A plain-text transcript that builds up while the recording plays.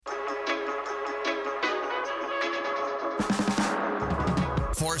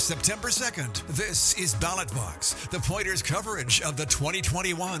For September 2nd, this is Ballot Box, the Pointers coverage of the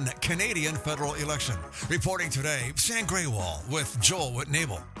 2021 Canadian federal election. Reporting today, Sam Graywall with Joel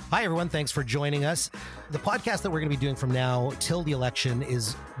Whitnable. Hi, everyone. Thanks for joining us. The podcast that we're going to be doing from now till the election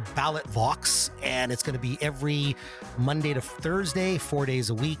is Ballot Vox, and it's going to be every Monday to Thursday, 4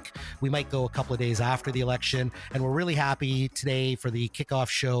 days a week. We might go a couple of days after the election, and we're really happy today for the kickoff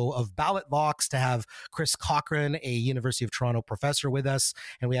show of Ballot Vox to have Chris Cochrane, a University of Toronto professor, with us,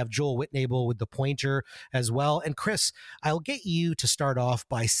 and we have Joel Whitnable with the Pointer as well. And Chris, I'll get you to start off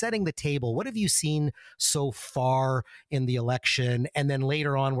by setting the table. What have you seen so far in the election? And then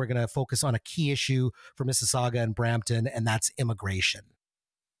later on, we're going to focus on a key issue for Mississauga and Brampton, and that's immigration.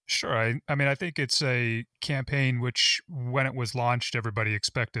 Sure. I think it's a campaign which, when it was launched, everybody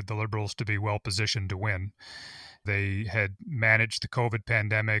expected the Liberals to be well positioned to win. They had managed the COVID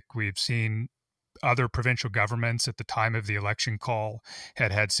pandemic. We've seen other provincial governments at the time of the election call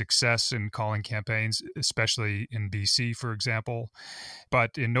had success in calling campaigns, especially in BC, for example.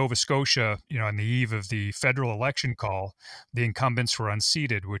 But in Nova Scotia, on the eve of the federal election call, the incumbents were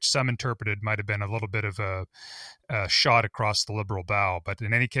unseated, which some interpreted might have been a little bit of a shot across the Liberal bow. But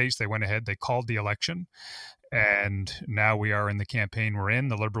in any case, they went ahead, they called the election. And now we are in the campaign we're in.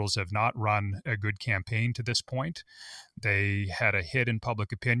 The Liberals have not run a good campaign to this point. They had a hit in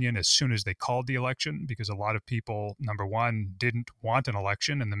public opinion as soon as they called the election, because a lot of people, number one, didn't want an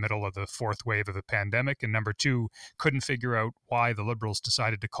election in the middle of the fourth wave of the pandemic, and number two, couldn't figure out why the Liberals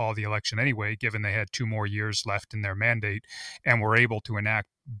decided to call the election anyway, given they had 2 more years left in their mandate and were able to enact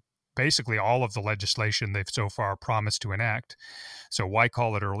basically all of the legislation they've so far promised to enact. So why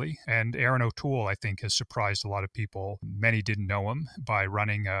call it early? And Erin O'Toole, I think, has surprised a lot of people. Many didn't know him by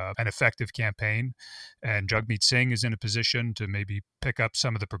running an effective campaign. And Jagmeet Singh is in a position to maybe pick up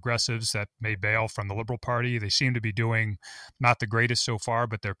some of the progressives that may bail from the Liberal Party. They seem to be doing not the greatest so far,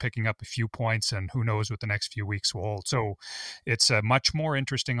 but they're picking up a few points, and who knows what the next few weeks will hold. So it's a much more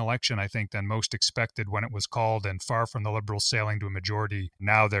interesting election, I think, than most expected when it was called, and far from the Liberals sailing to a majority.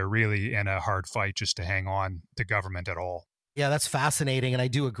 Now they're really in a hard fight just to hang on to government at all. Yeah, that's fascinating. And I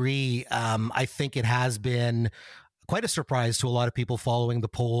do agree. I think it has been quite a surprise to a lot of people following the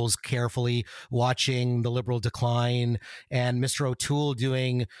polls carefully, watching the Liberal decline, and Mr. O'Toole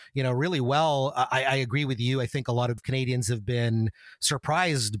doing, really well. I agree with you. I think a lot of Canadians have been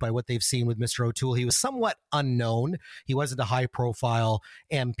surprised by what they've seen with Mr. O'Toole. He was somewhat unknown. He wasn't a high-profile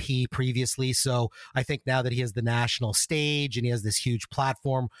MP previously. So I think now that he has the national stage and he has this huge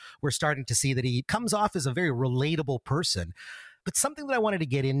platform, we're starting to see that he comes off as a very relatable person. But something that I wanted to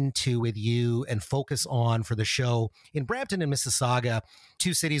get into with you and focus on for the show, in Brampton and Mississauga,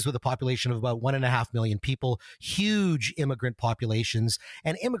 2 cities with a population of about 1.5 million people, huge immigrant populations,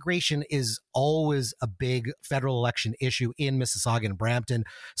 and immigration is always a big federal election issue in Mississauga and Brampton.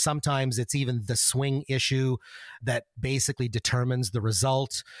 Sometimes it's even the swing issue that basically determines the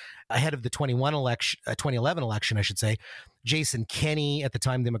result. Ahead of the 2011 election, I should say, Jason Kenney, at the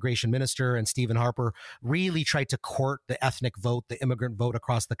time the immigration minister, and Stephen Harper really tried to court the ethnic vote, the immigrant vote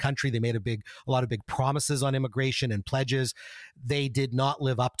across the country. They made a lot of big promises on immigration and pledges. They did not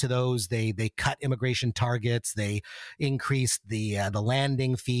live up to those. They cut immigration targets. They increased the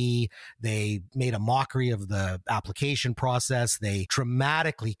landing fee. They made a mockery of the application process. They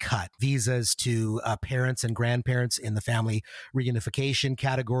dramatically cut visas to parents and grandparents in the family reunification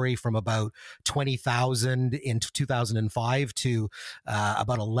category from about 20,000 in 2005 to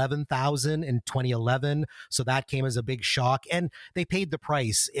about 11,000 in 2011. So that came as a big shock. And they paid the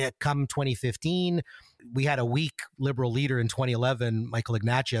price. Come 2015, we had a weak Liberal leader in 2011, Michael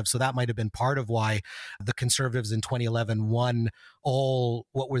Ignatieff. So that might have been part of why the Conservatives in 2011 won all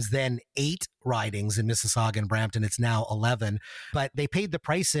what was then 8 ridings in Mississauga and Brampton. It's now 11. But they paid the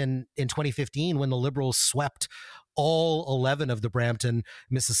price in 2015 when the Liberals swept all 11 of the Brampton,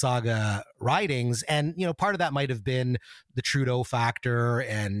 Mississauga ridings. And, part of that might have been the Trudeau factor,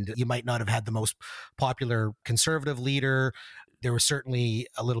 and you might not have had the most popular Conservative leader. There was certainly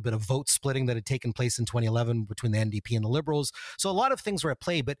a little bit of vote splitting that had taken place in 2011 between the NDP and the Liberals. So a lot of things were at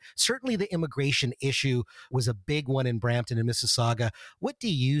play, but certainly the immigration issue was a big one in Brampton and Mississauga. What do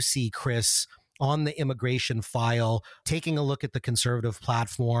you see, Chris, on the immigration file, taking a look at the Conservative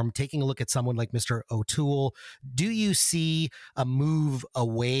platform, taking a look at someone like Mr. O'Toole? Do you see a move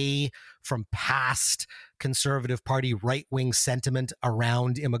away from past Conservative Party right-wing sentiment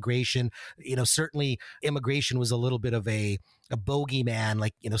around immigration? Certainly immigration was a little bit of a bogeyman,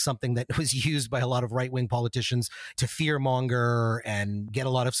 something that was used by a lot of right-wing politicians to fearmonger and get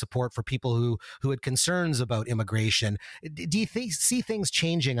a lot of support for people who had concerns about immigration. Do you see things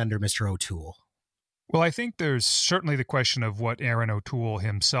changing under Mr. O'Toole? Well, I think there's certainly the question of what Erin O'Toole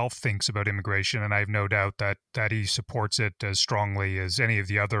himself thinks about immigration, and I have no doubt that he supports it as strongly as any of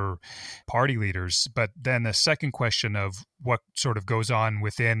the other party leaders. But then the second question of what sort of goes on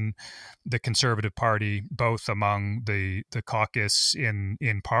within the Conservative Party, both among the caucus in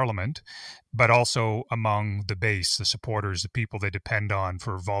Parliament, but also among the base, the supporters, the people they depend on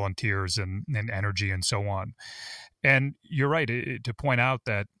for volunteers and energy and so on. And you're right to point out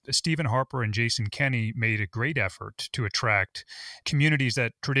that Stephen Harper and Jason Kenney made a great effort to attract communities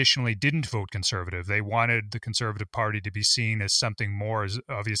that traditionally didn't vote Conservative. They wanted the Conservative Party to be seen as something more, as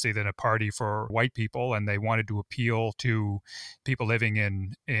obviously, than a party for white people, and they wanted to appeal to people living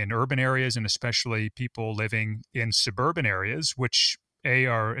in urban areas and especially people living in suburban areas, which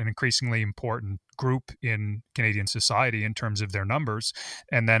are an increasingly important group in Canadian society in terms of their numbers,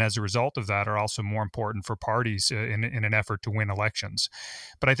 and then as a result of that are also more important for parties in an effort to win elections.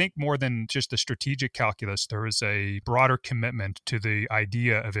 But I think more than just the strategic calculus, there is a broader commitment to the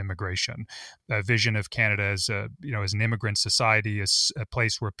idea of immigration, a vision of Canada as as an immigrant society, as a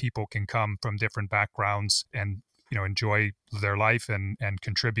place where people can come from different backgrounds and enjoy their life and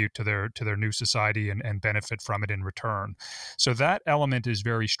contribute to their new society and benefit from it in return. So that element is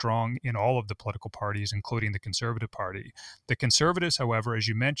very strong in all of the political parties, including the Conservative Party. The Conservatives, however, as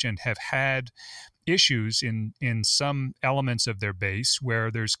you mentioned, have had issues in some elements of their base where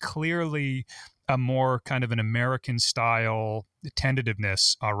there's clearly a more kind of an American style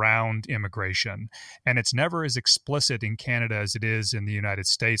tentativeness around immigration. And it's never as explicit in Canada as it is in the United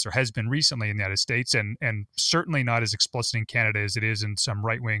States, or has been recently in the United States, and certainly not as explicit in Canada as it is in some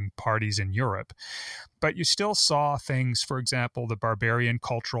right-wing parties in Europe. But you still saw things, for example, the barbarian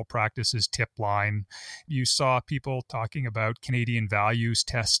cultural practices tip line. You saw people talking about Canadian values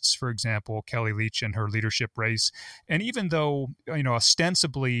tests, for example, Kelly Leitch and her leadership race. And even though,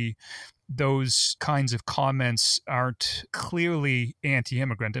 ostensibly those kinds of comments aren't clearly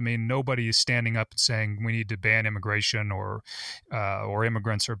anti-immigrant. I mean, nobody is standing up and saying we need to ban immigration or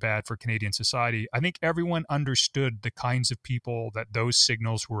immigrants are bad for Canadian society. I think everyone understood the kinds of people that those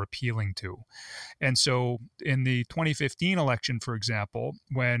signals were appealing to. And so in the 2015 election, for example,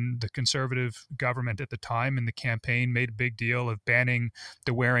 when the Conservative government at the time in the campaign made a big deal of banning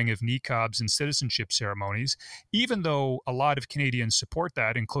the wearing of niqabs in citizenship ceremonies, even though a lot of Canadians support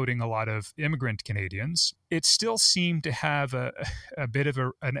that, including a lot of immigrant Canadians, it still seemed to have a bit of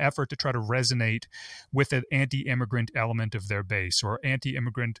an effort to try to resonate with an anti-immigrant element of their base or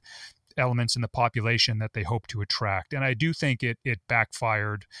anti-immigrant elements in the population that they hope to attract. And I do think it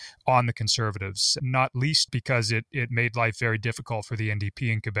backfired on the Conservatives, not least because it made life very difficult for the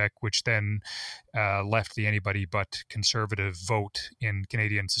NDP in Quebec, which then left the anybody but Conservative vote in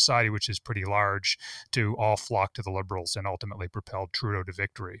Canadian society, which is pretty large, to all flock to the Liberals and ultimately propelled Trudeau to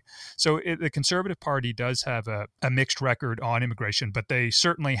victory. So the Conservative Party does have a mixed record on immigration, but they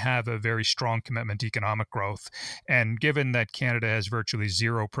certainly have a very strong commitment to economic growth. And given that Canada has virtually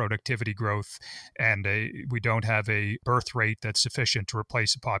zero productivity growth and we don't have a birth rate that's sufficient to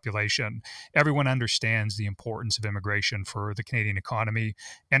replace a population, everyone understands the importance of immigration for the Canadian economy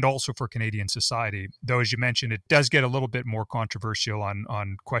and also for Canadian society. Though, as you mentioned, it does get a little bit more controversial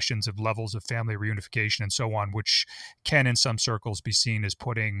on questions of levels of family reunification and so on, which can in some circles be seen as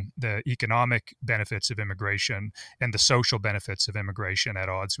putting the economic benefits of immigration and the social benefits of immigration at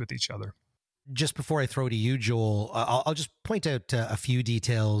odds with each other. Just before I throw to you, Joel, I'll just point out a few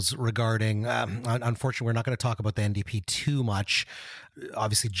details regarding, unfortunately, we're not going to talk about the NDP too much.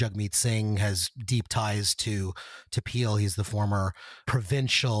 Obviously, Jagmeet Singh has deep ties to Peel. He's the former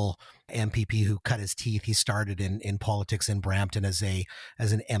provincial MPP who cut his teeth. He started in politics in Brampton as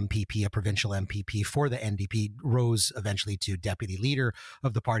an MPP, a provincial MPP for the NDP, rose eventually to deputy leader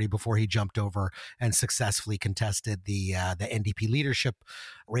of the party before he jumped over and successfully contested the NDP leadership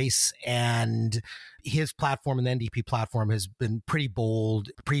race. And his platform and the NDP platform has been pretty bold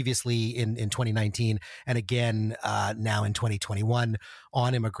previously in 2019 and again now in 2021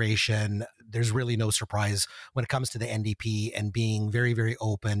 on immigration. There's really no surprise when it comes to the NDP and being very, very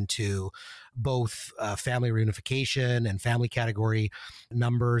open to both family reunification and family category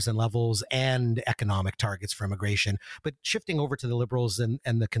numbers and levels and economic targets for immigration. But shifting over to the Liberals and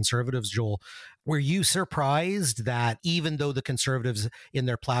the Conservatives, Joel, were you surprised that even though the Conservatives in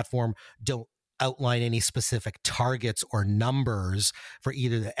their platform don't outline any specific targets or numbers for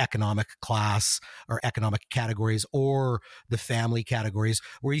either the economic class or economic categories or the family categories.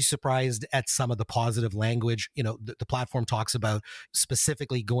 Were you surprised at some of the positive language? The platform talks about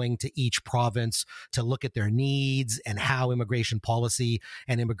specifically going to each province to look at their needs and how immigration policy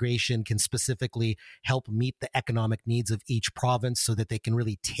and immigration can specifically help meet the economic needs of each province so that they can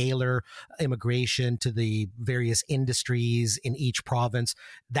really tailor immigration to the various industries in each province.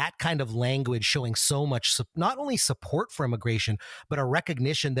 That kind of language showing so much, not only support for immigration, but a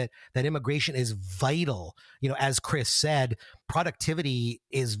recognition that immigration is vital. As Chris said, productivity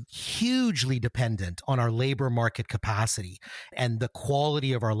is hugely dependent on our labor market capacity and the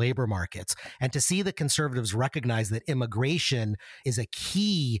quality of our labor markets. And to see the Conservatives recognize that immigration is a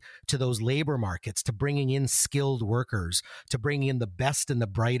key to those labor markets, to bringing in skilled workers, to bringing in the best and the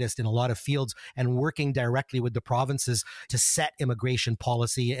brightest in a lot of fields, and working directly with the provinces to set immigration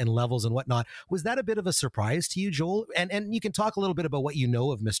policy and levels and whatnot. Was that a bit of a surprise to you, Joel? And you can talk a little bit about what you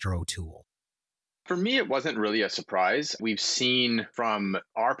know of Mr. O'Toole. For me, it wasn't really a surprise. We've seen from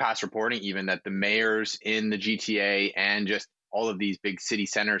our past reporting even that the mayors in the GTA and just all of these big city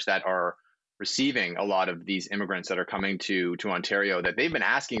centers that are receiving a lot of these immigrants that are coming to Ontario, that they've been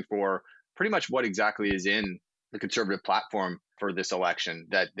asking for pretty much what exactly is in the Conservative platform for this election,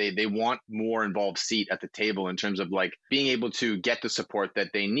 that they want more involved seat at the table in terms of like being able to get the support that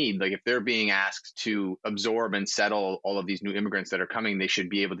they need. Like if they're being asked to absorb and settle all of these new immigrants that are coming, they should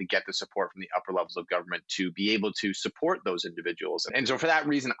be able to get the support from the upper levels of government to be able to support those individuals. And so for that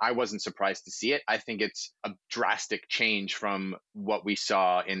reason, I wasn't surprised to see it. I think it's a drastic change from what we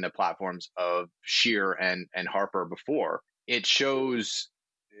saw in the platforms of Scheer and Harper before. It shows,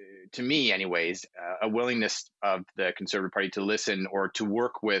 to me anyways, a willingness of the Conservative Party to listen or to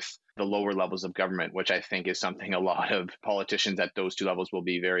work with the lower levels of government, which I think is something a lot of politicians at those two levels will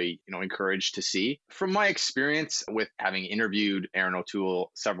be very, encouraged to see. From my experience with having interviewed Erin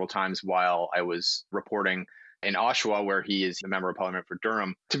O'Toole several times while I was reporting in Oshawa, where he is the member of parliament for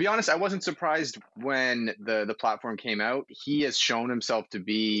Durham, to be honest, I wasn't surprised when the platform came out. He has shown himself to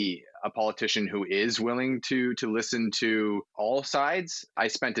be a politician who is willing to listen to all sides. I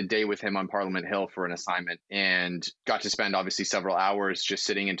spent a day with him on Parliament Hill for an assignment and got to spend obviously several hours just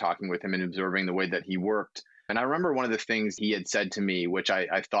sitting and talking with him and observing the way that he worked. And I remember one of the things he had said to me, which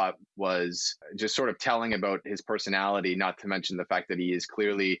I thought was just sort of telling about his personality, not to mention the fact that he is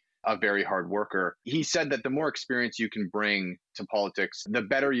clearly a very hard worker. He said that the more experience you can bring to politics, the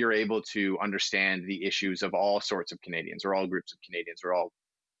better you're able to understand the issues of all sorts of Canadians or all groups of Canadians or all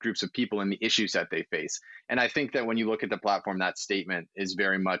groups of people and the issues that they face. And I think that when you look at the platform, that statement is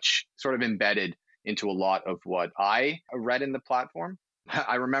very much sort of embedded into a lot of what I read in the platform.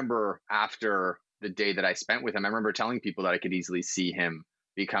 I remember after the day that I spent with him, I remember telling people that I could easily see him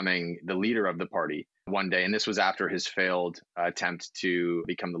becoming the leader of the party one day. And this was after his failed attempt to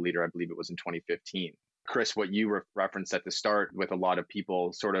become the leader. I believe it was in 2015. Chris, what you referenced at the start with a lot of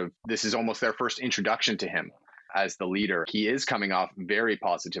people, sort of, this is almost their first introduction to him as the leader. He is coming off very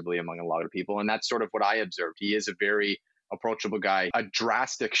positively among a lot of people. And that's sort of what I observed. He is a very approachable guy, a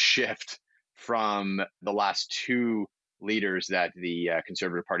drastic shift from the last two leaders that the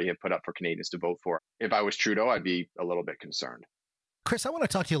Conservative Party have put up for Canadians to vote for. If I was Trudeau, I'd be a little bit concerned. Chris, I want to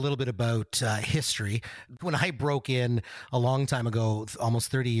talk to you a little bit about history. When I broke in a long time ago,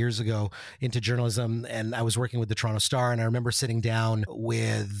 almost 30 years ago, into journalism, and I was working with the Toronto Star, and I remember sitting down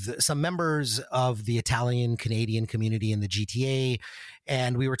with some members of the Italian Canadian community in the GTA,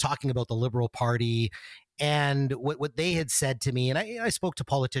 and we were talking about the Liberal Party. And what they had said to me, and I spoke to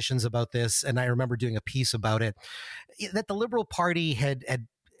politicians about this, and I remember doing a piece about it, that the Liberal Party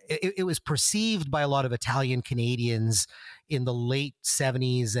it was perceived by a lot of Italian Canadians in the late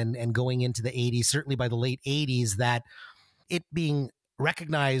 70s and going into the 80s, certainly by the late 80s, that it being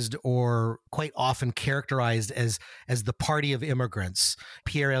recognized or quite often characterized as the party of immigrants.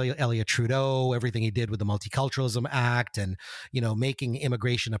 Pierre Elliott Trudeau, everything he did with the Multiculturalism Act and, making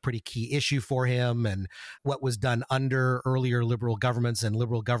immigration a pretty key issue for him, and what was done under earlier Liberal governments and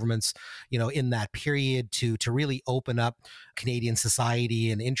Liberal governments, in that period to really open up Canadian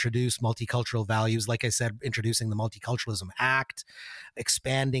society and introduce multicultural values. Like I said, introducing the Multiculturalism Act,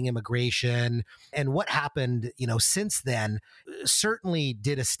 expanding immigration. And what happened, since then, certainly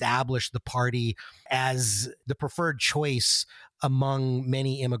did establish the party as the preferred choice among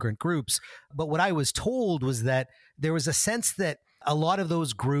many immigrant groups. But what I was told was that there was a sense that a lot of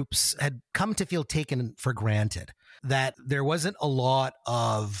those groups had come to feel taken for granted, that there wasn't a lot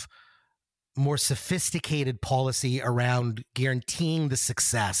of more sophisticated policy around guaranteeing the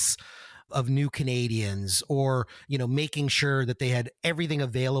success of new Canadians, or, making sure that they had everything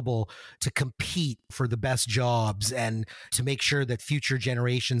available to compete for the best jobs and to make sure that future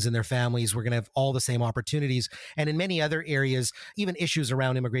generations and their families were going to have all the same opportunities. And in many other areas, even issues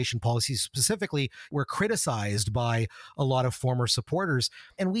around immigration policy specifically were criticized by a lot of former supporters.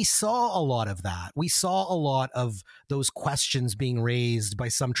 And we saw a lot of that. We saw a lot of those questions being raised by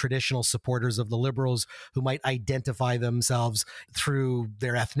some traditional supporters of the Liberals who might identify themselves through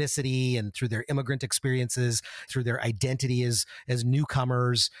their ethnicity and through their immigrant experiences, through their identity as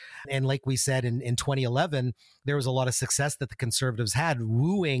newcomers. And like we said, in 2011, there was a lot of success that the Conservatives had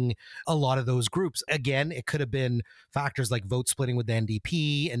wooing a lot of those groups. Again, it could have been factors like vote splitting with the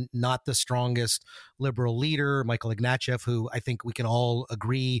NDP and not the strongest Liberal leader, Michael Ignatieff, who I think we can all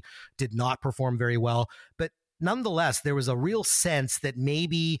agree did not perform very well. But nonetheless, there was a real sense that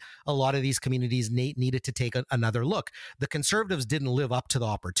maybe a lot of these communities needed to take another look. The Conservatives didn't live up to the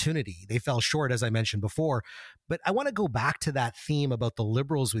opportunity. They fell short, as I mentioned before. But I want to go back to that theme about the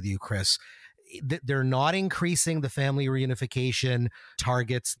Liberals with you, Chris. They're not increasing the family reunification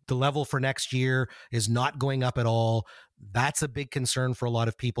targets. The level for next year is not going up at all. That's a big concern for a lot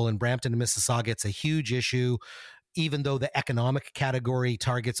of people in Brampton and Mississauga. It's a huge issue. Even though the economic category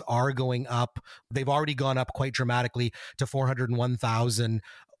targets are going up, they've already gone up quite dramatically to 401,000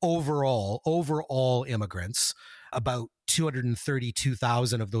 overall immigrants. About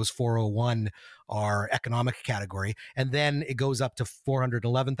 232,000 of those 401 are economic category. And then it goes up to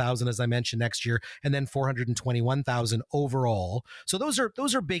 411,000, as I mentioned, next year, and then 421,000 overall. So those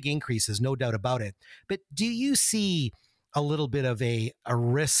are big increases, no doubt about it. But do you see a little bit of a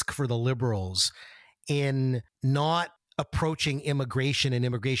risk for the Liberals in not approaching immigration and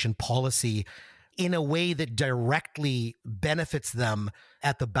immigration policy in a way that directly benefits them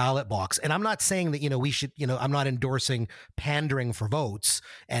at the ballot box? And I'm not saying that, we should, I'm not endorsing pandering for votes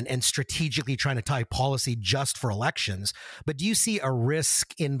and strategically trying to tie policy just for elections. But do you see a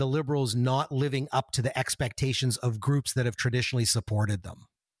risk in the Liberals not living up to the expectations of groups that have traditionally supported them?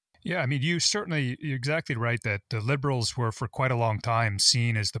 Yeah, I mean, you're exactly right that the Liberals were for quite a long time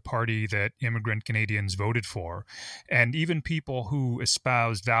seen as the party that immigrant Canadians voted for. And even people who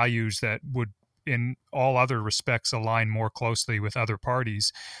espoused values that would, in all other respects, align more closely with other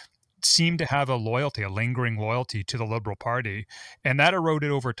parties, seemed to have a lingering loyalty to the Liberal Party. And that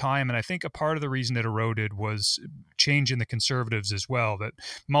eroded over time. And I think a part of the reason it eroded was change in the Conservatives as well, that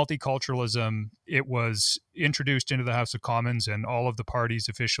multiculturalism, it was introduced into the House of Commons and all of the parties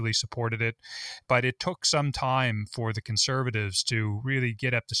officially supported it. But it took some time for the Conservatives to really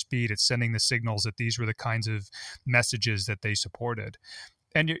get up to speed at sending the signals that these were the kinds of messages that they supported.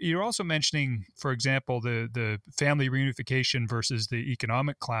 And you're also mentioning, for example, the family reunification versus the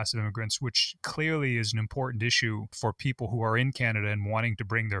economic class of immigrants, which clearly is an important issue for people who are in Canada and wanting to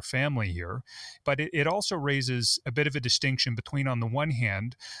bring their family here. But it also raises a bit of a distinction between, on the one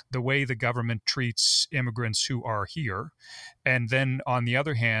hand, the way the government treats immigrants who are here, and then on the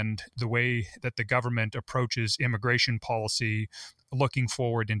other hand, the way that the government approaches immigration policy looking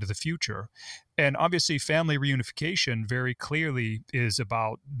forward into the future. And obviously, family reunification very clearly is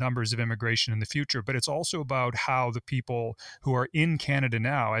about numbers of immigration in the future, but it's also about how the people who are in Canada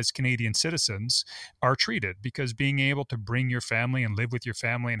now as Canadian citizens are treated, because being able to bring your family and live with your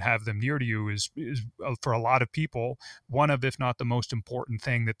family and have them near to you is for a lot of people, one of, if not the most important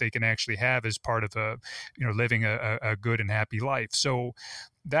thing that they can actually have as part of living a good and happy life. So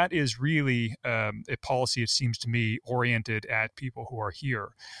that is really a policy, it seems to me, oriented at people who are here.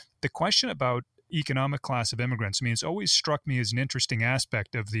 The question about economic class of immigrants, I mean, it's always struck me as an interesting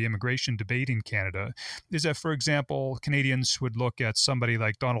aspect of the immigration debate in Canada, is that, for example, Canadians would look at somebody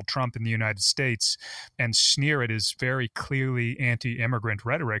like Donald Trump in the United States and sneer at his very clearly anti-immigrant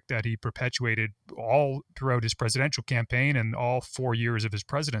rhetoric that he perpetuated all throughout his presidential campaign and all 4 years of his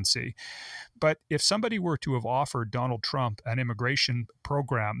presidency. But if somebody were to have offered Donald Trump an immigration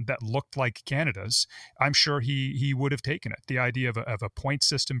program that looked like Canada's, I'm sure he would have taken it. The idea of a point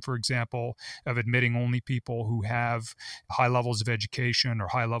system, for example, of admitting only people who have high levels of education or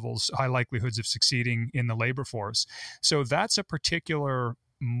high likelihoods of succeeding in the labor force. So that's a particular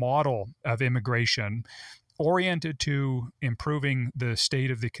model of immigration oriented to improving the state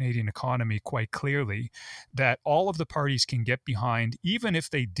of the Canadian economy quite clearly, that all of the parties can get behind, even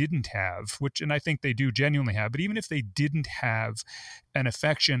if they didn't have, and I think they do genuinely have, but even if they didn't have an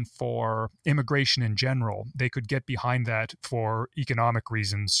affection for immigration in general, they could get behind that for economic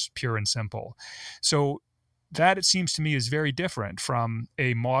reasons, pure and simple. So that, it seems to me, is very different from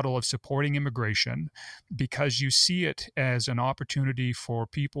a model of supporting immigration, because you see it as an opportunity for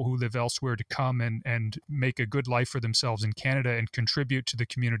people who live elsewhere to come and make a good life for themselves in Canada and contribute to the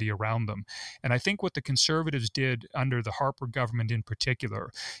community around them. And I think what the Conservatives did under the Harper government in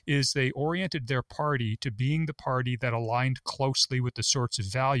particular is they oriented their party to being the party that aligned closely with the sorts of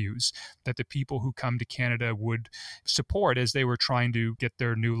values that the people who come to Canada would support as they were trying to get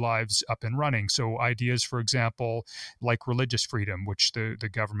their new lives up and running. So ideas, for example, like religious freedom, which the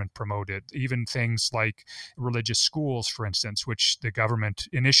government promoted, even things like religious schools, for instance, which the government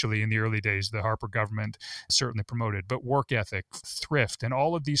initially in the early days, the Harper government certainly promoted, but work ethic, thrift, and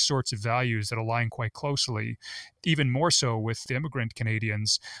all of these sorts of values that align quite closely, even more so with immigrant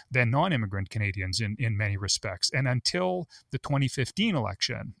Canadians than non-immigrant Canadians in many respects. And until the 2015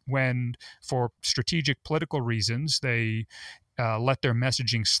 election, when for strategic political reasons, they let their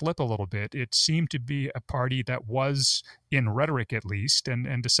messaging slip a little bit, it seemed to be a party that was, in rhetoric at least,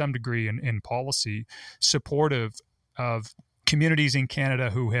 and to some degree in policy, supportive of communities in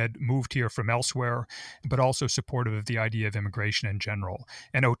Canada who had moved here from elsewhere, but also supportive of the idea of immigration in general.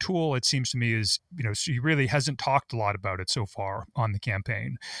 And O'Toole, it seems to me, is, he really hasn't talked a lot about it so far on the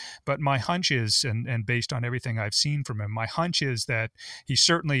campaign. But my hunch is, and based on everything I've seen from him, my hunch is that he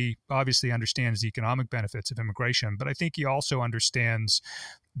certainly obviously understands the economic benefits of immigration, but I think he also understands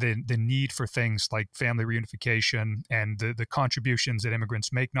the need for things like family reunification and the contributions that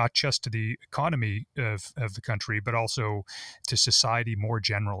immigrants make, not just to the economy of the country, but also to society more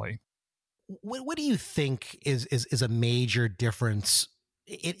generally. What do you think is a major difference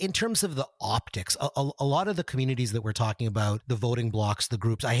in terms of the optics? A lot of the communities that we're talking about, the voting blocks, the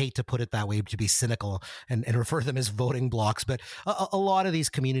groups, I hate to put it that way to be cynical and refer to them as voting blocks, but a lot of these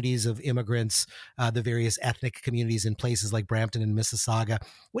communities of immigrants, the various ethnic communities in places like Brampton and Mississauga,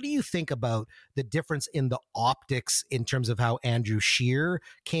 what do you think about the difference in the optics in terms of how Andrew Scheer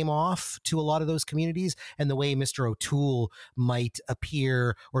came off to a lot of those communities and the way Mr. O'Toole might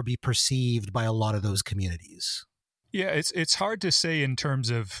appear or be perceived by a lot of those communities? Yeah, it's hard to say in terms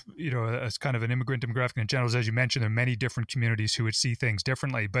of, as kind of an immigrant demographic in general. As you mentioned, there are many different communities who would see things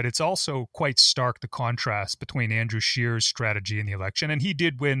differently, but it's also quite stark, the contrast between Andrew Scheer's strategy in the election. And he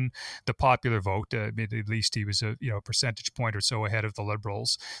did win the popular vote. At least he was a percentage point or so ahead of the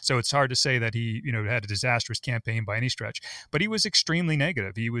Liberals. So it's hard to say that he, had a disastrous campaign by any stretch, but he was extremely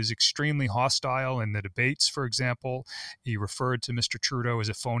negative. He was extremely hostile in the debates, for example. He referred to Mr. Trudeau as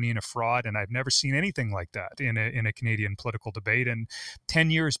a phony and a fraud. And I've never seen anything like that in a Canadian political debate. And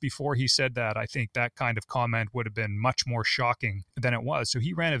 10 years before he said that, I think that kind of comment would have been much more shocking than it was. So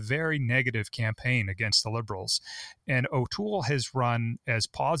he ran a very negative campaign against the Liberals. And O'Toole has run as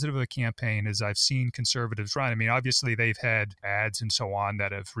positive a campaign as I've seen Conservatives run. I mean, obviously they've had ads and so on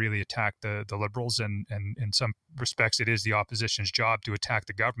that have really attacked the Liberals, and in some respects it is the opposition's job to attack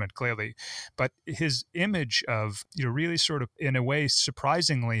the government, clearly. But his image of, really sort of, in a way,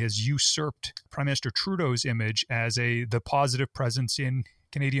 surprisingly, has usurped Prime Minister Trudeau's image as the positive presence in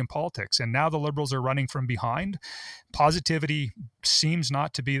Canadian politics. And now the Liberals are running from behind. Positivity seems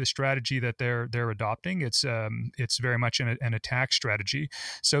not to be the strategy that they're adopting. It's very much an attack strategy.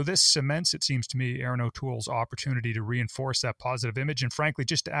 So this cements, it seems to me, Erin O'Toole's opportunity to reinforce that positive image and, frankly,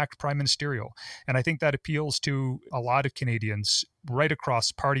 just to act prime ministerial. And I think that appeals to a lot of Canadians right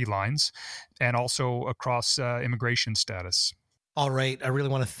across party lines and also across immigration status. All right. I really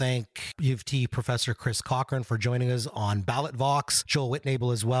want to thank U of T Professor Chris Cochran for joining us on Ballot Vox, Joel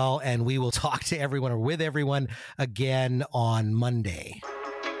Whitnable as well. And we will talk to everyone or with everyone again on Monday.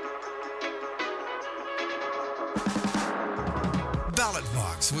 Ballot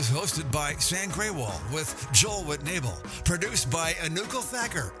Vox was hosted by Sam Graywall with Joel Whitnable, produced by Anukel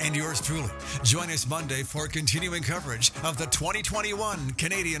Thacker and yours truly. Join us Monday for continuing coverage of the 2021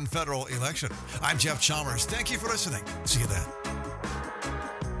 Canadian federal election. I'm Jeff Chalmers. Thank you for listening. See you then.